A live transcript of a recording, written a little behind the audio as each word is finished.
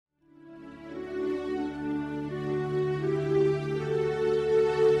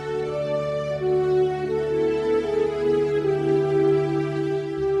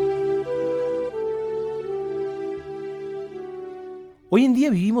Hoy en día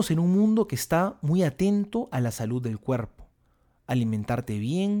vivimos en un mundo que está muy atento a la salud del cuerpo, alimentarte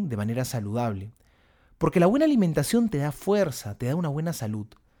bien de manera saludable, porque la buena alimentación te da fuerza, te da una buena salud.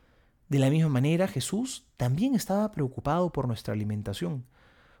 De la misma manera, Jesús también estaba preocupado por nuestra alimentación,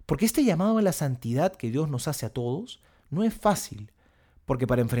 porque este llamado a la santidad que Dios nos hace a todos no es fácil, porque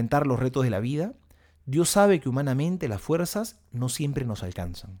para enfrentar los retos de la vida, Dios sabe que humanamente las fuerzas no siempre nos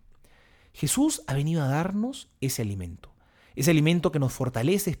alcanzan. Jesús ha venido a darnos ese alimento que nos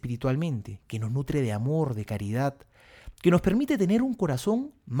fortalece espiritualmente, que nos nutre de amor, de caridad, que nos permite tener un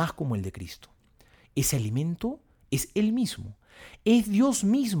corazón más como el de Cristo. Ese alimento es Él mismo, es Dios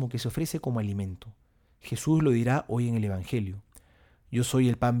mismo que se ofrece como alimento. Jesús lo dirá hoy en el Evangelio: yo soy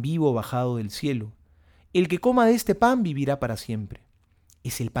el pan vivo bajado del cielo. El que coma de este pan vivirá para siempre.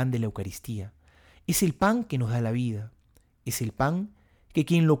 Es el pan de la Eucaristía, es el pan que nos da la vida, es el pan que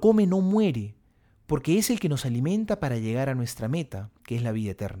quien lo come no muere, porque es el que nos alimenta para llegar a nuestra meta, que es la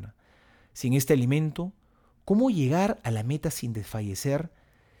vida eterna. Sin este alimento, ¿cómo llegar a la meta sin desfallecer,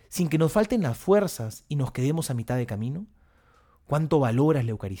 sin que nos falten las fuerzas y nos quedemos a mitad de camino? ¿Cuánto valoras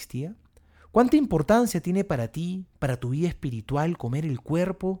la Eucaristía? ¿Cuánta importancia tiene para ti, para tu vida espiritual, comer el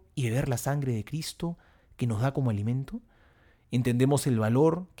cuerpo y beber la sangre de Cristo que nos da como alimento? ¿Entendemos el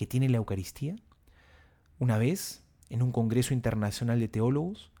valor que tiene la Eucaristía? Una vez, en un congreso internacional de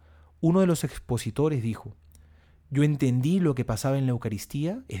teólogos, uno de los expositores dijo: yo entendí lo que pasaba en la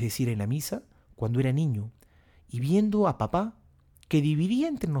Eucaristía, es decir, en la misa, cuando era niño, y viendo a papá que dividía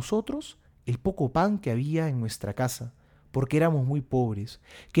entre nosotros el poco pan que había en nuestra casa, porque éramos muy pobres,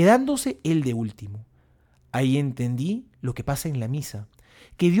 quedándose él de último. Ahí entendí lo que pasa en la misa,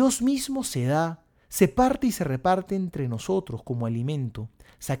 que Dios mismo se da, se parte y se reparte entre nosotros como alimento,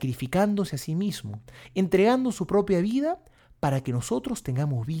 sacrificándose a sí mismo, entregando su propia vida para que nosotros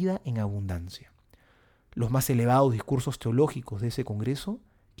tengamos vida en abundancia. Los más elevados discursos teológicos de ese congreso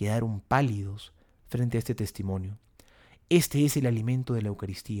quedaron pálidos frente a este testimonio. Este es el alimento de la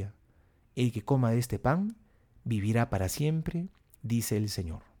Eucaristía. El que coma de este pan vivirá para siempre, dice el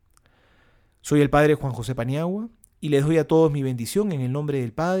Señor. Soy el Padre Juan José Paniagua y les doy a todos mi bendición en el nombre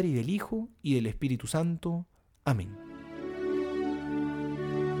del Padre y del Hijo y del Espíritu Santo. Amén.